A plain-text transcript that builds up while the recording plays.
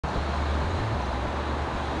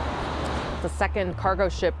The second cargo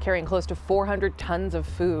ship carrying close to 400 tons of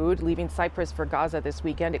food leaving Cyprus for Gaza this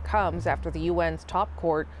weekend. It comes after the UN's top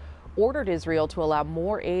court ordered Israel to allow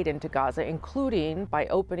more aid into Gaza, including by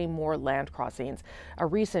opening more land crossings. A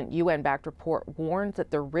recent UN-backed report warns that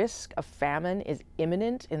the risk of famine is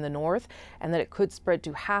imminent in the north and that it could spread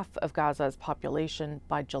to half of Gaza's population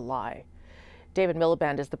by July. David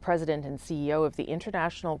Miliband is the president and CEO of the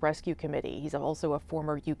International Rescue Committee. He's also a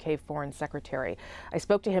former UK Foreign Secretary. I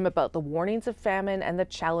spoke to him about the warnings of famine and the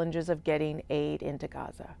challenges of getting aid into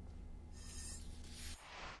Gaza.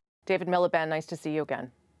 David Miliband, nice to see you again.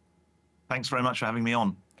 Thanks very much for having me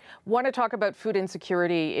on. Want to talk about food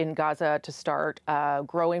insecurity in Gaza to start.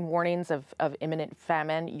 Growing warnings of imminent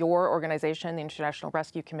famine. Your organization, the International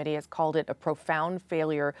Rescue Committee, has called it a profound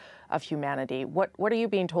failure of humanity. What are you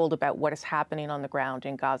being told about what is happening on the ground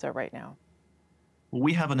in Gaza right now? Well,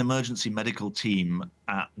 we have an emergency medical team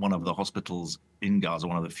at one of the hospitals in Gaza,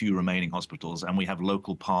 one of the few remaining hospitals, and we have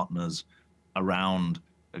local partners around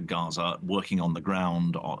Gaza working on the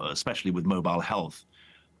ground, especially with mobile health.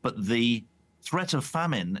 But the threat of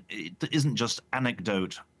famine isn't just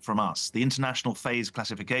anecdote from us. The International Phase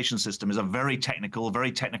Classification System is a very technical,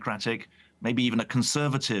 very technocratic, maybe even a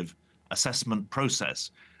conservative assessment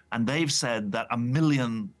process. And they've said that 1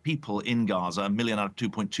 million people in Gaza, 1 million out of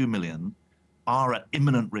 2.2 million, are at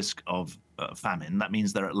imminent risk of famine. That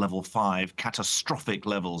means they're at level 5, catastrophic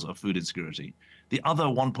levels of food insecurity. The other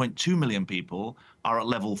 1.2 million people are at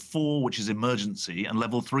level 4, which is emergency, and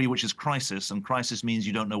level 3, which is crisis. And crisis means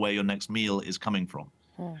you don't know where your next meal is coming from.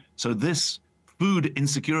 So this food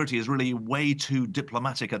insecurity is really way too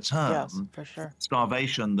diplomatic a term. Yes, for sure.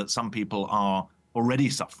 Starvation that some people are already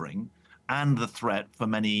suffering, and the threat for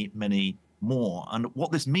many, many more. And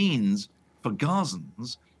what this means for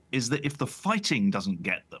Gazans is that if the fighting doesn't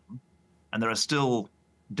get them, and there are still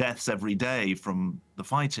deaths every day from the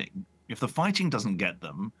fighting, if the fighting doesn't get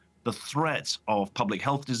them, the threat of public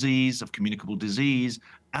health disease, of communicable disease,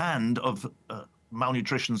 and of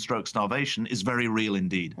malnutrition, stroke, starvation is very real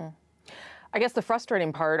indeed. I guess the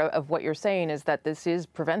frustrating part of what you're saying is that this is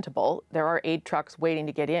preventable. There are aid trucks waiting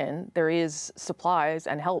to get in. There is supplies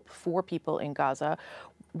and help for people in Gaza.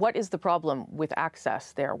 What is the problem with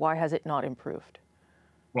access there? Why has it not improved?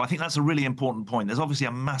 Well, I think that's a really important point. There's obviously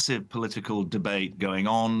a massive political debate going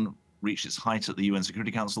on, reached its height at the UN Security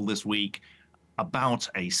Council this week, about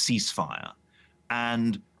a ceasefire.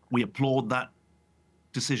 And we applaud that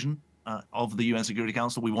decision of the UN Security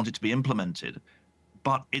Council. We want it to be implemented.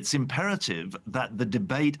 But it's imperative that the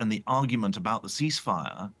debate and the argument about the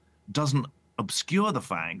ceasefire doesn't obscure the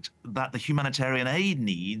fact that the humanitarian aid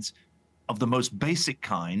needs of the most basic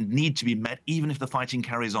kind need to be met even if the fighting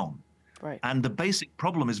carries on. Right. And the basic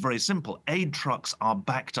problem is very simple. Aid trucks are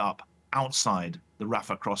backed up outside the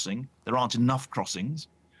Rafah crossing. There aren't enough crossings.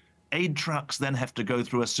 Aid trucks then have to go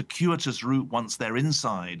through a circuitous route once they're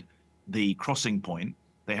inside the crossing point.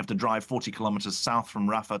 They have to drive 40 kilometers south from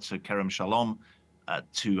Rafah to Kerem Shalom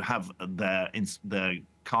to have their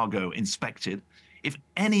cargo inspected. If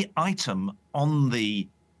any item on the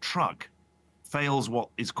truck fails what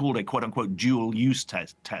is called a quote-unquote dual-use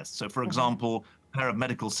test. So, for example, a pair of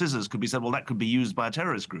medical scissors could be said, well, that could be used by a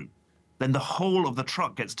terrorist group. Then the whole of the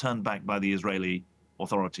truck gets turned back by the Israeli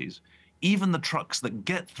authorities. Even the trucks that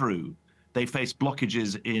get through, they face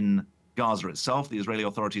blockages in Gaza itself. The Israeli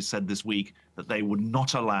authorities said this week that they would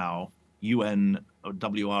not allow UN,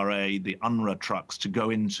 WRA, the UNRWA trucks to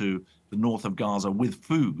go into the north of Gaza with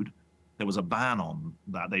food. There was a ban on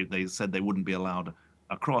that. They said they wouldn't be allowed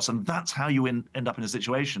across. And that's how you end up in a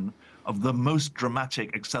situation of the most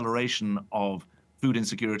dramatic acceleration of food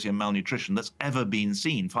insecurity and malnutrition that's ever been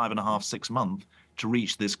seen, 5.5, 6 months, to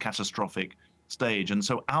reach this catastrophic stage. And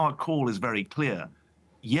so our call is very clear.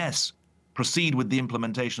 Yes, proceed with the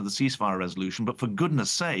implementation of the ceasefire resolution, but for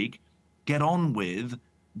goodness sake, get on with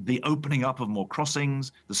the opening up of more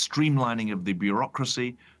crossings, the streamlining of the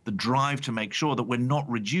bureaucracy, the drive to make sure that we're not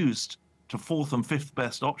reduced to fourth and fifth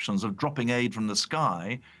best options of dropping aid from the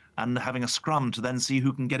sky and having a scrum to then see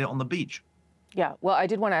who can get it on the beach. Yeah, well, I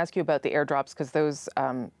did want to ask you about the airdrops because those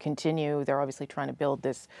continue. They're obviously trying to build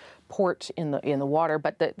this port in the water,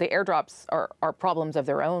 but the airdrops are problems of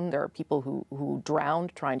their own. There are people who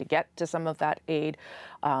drowned trying to get to some of that aid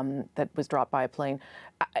that was dropped by a plane.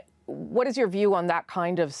 What is your view on that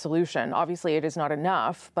kind of solution? Obviously, it is not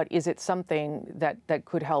enough, but is it something that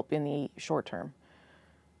could help in the short term?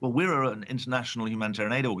 Well, we're an international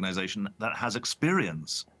humanitarian aid organization that has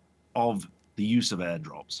experience of the use of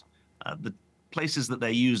airdrops. The places that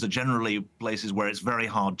they use are generally places where it's very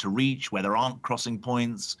hard to reach, where there aren't crossing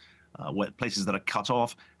points, places that are cut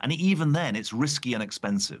off. And even then, it's risky and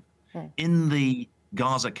expensive. In the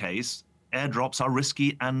Gaza case, airdrops are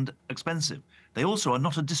risky and expensive. They also are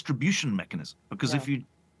not a distribution mechanism, because if you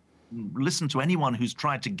listen to anyone who's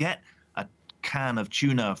tried to get a can of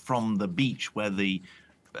tuna from the beach where the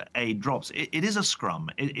aid drops, it is a scrum.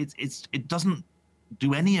 It doesn't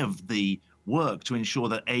do any of the work to ensure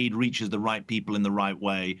that aid reaches the right people in the right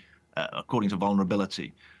way, according to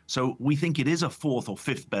vulnerability. So we think it is a fourth or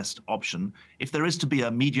fifth best option. If there is to be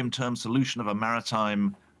a medium-term solution of a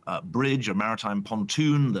maritime bridge, a maritime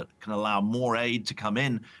pontoon that can allow more aid to come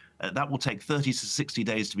in, that will take 30 to 60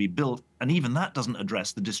 days to be built, and even that doesn't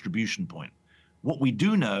address the distribution point. What we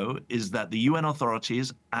do know is that the UN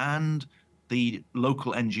authorities and the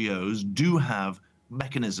local NGOs do have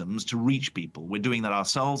mechanisms to reach people. We're doing that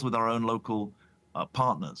ourselves with our own local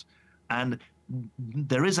partners. And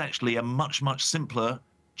there is actually a much, much simpler,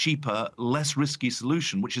 cheaper, less risky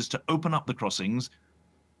solution, which is to open up the crossings,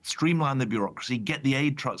 streamline the bureaucracy, get the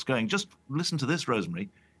aid trucks going. Just listen to this, Rosemary.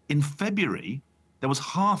 In February, there was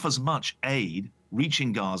half as much aid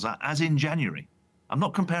reaching Gaza as in January. I'm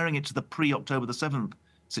not comparing it to the pre-October the 7th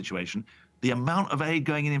situation. The amount of aid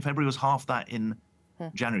going in February was half that in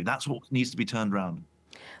January. That's what needs to be turned around.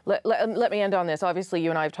 Let me end on this. Obviously, you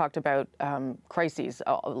and I have talked about crises,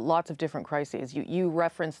 lots of different crises. You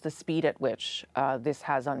referenced the speed at which this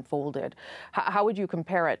has unfolded. How would you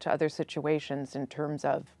compare it to other situations in terms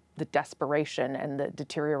of the desperation and the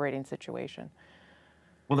deteriorating situation?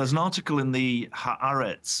 Well, there's an article in the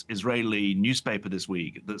Haaretz Israeli newspaper this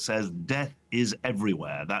week that says death is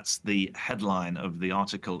everywhere. That's the headline of the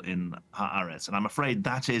article in Haaretz. And I'm afraid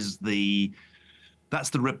that's the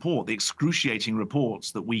report, the excruciating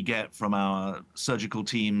reports that we get from our surgical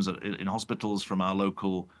teams in hospitals, from our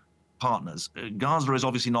local partners. Gaza is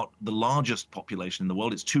obviously not the largest population in the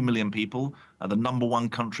world. It's 2 million people. The #1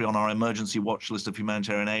 country on our emergency watch list of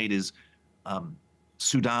humanitarian aid is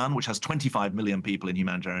Sudan, which has 25 million people in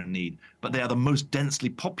humanitarian need, but they are the most densely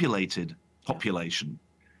populated population.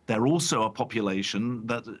 They're also a population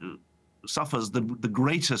that suffers the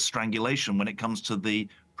greatest strangulation when it comes to the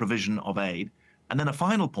provision of aid. And then a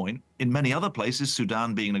final point, in many other places,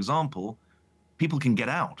 Sudan being an example, people can get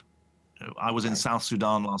out. I was in South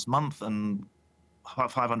Sudan last month, and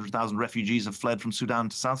 500,000 refugees have fled from Sudan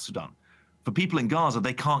to South Sudan. For people in Gaza,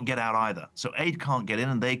 they can't get out either. So aid can't get in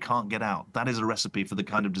and they can't get out. That is a recipe for the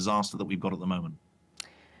kind of disaster that we've got at the moment.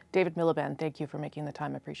 David Miliband, thank you for making the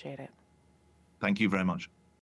time. I appreciate it. Thank you very much.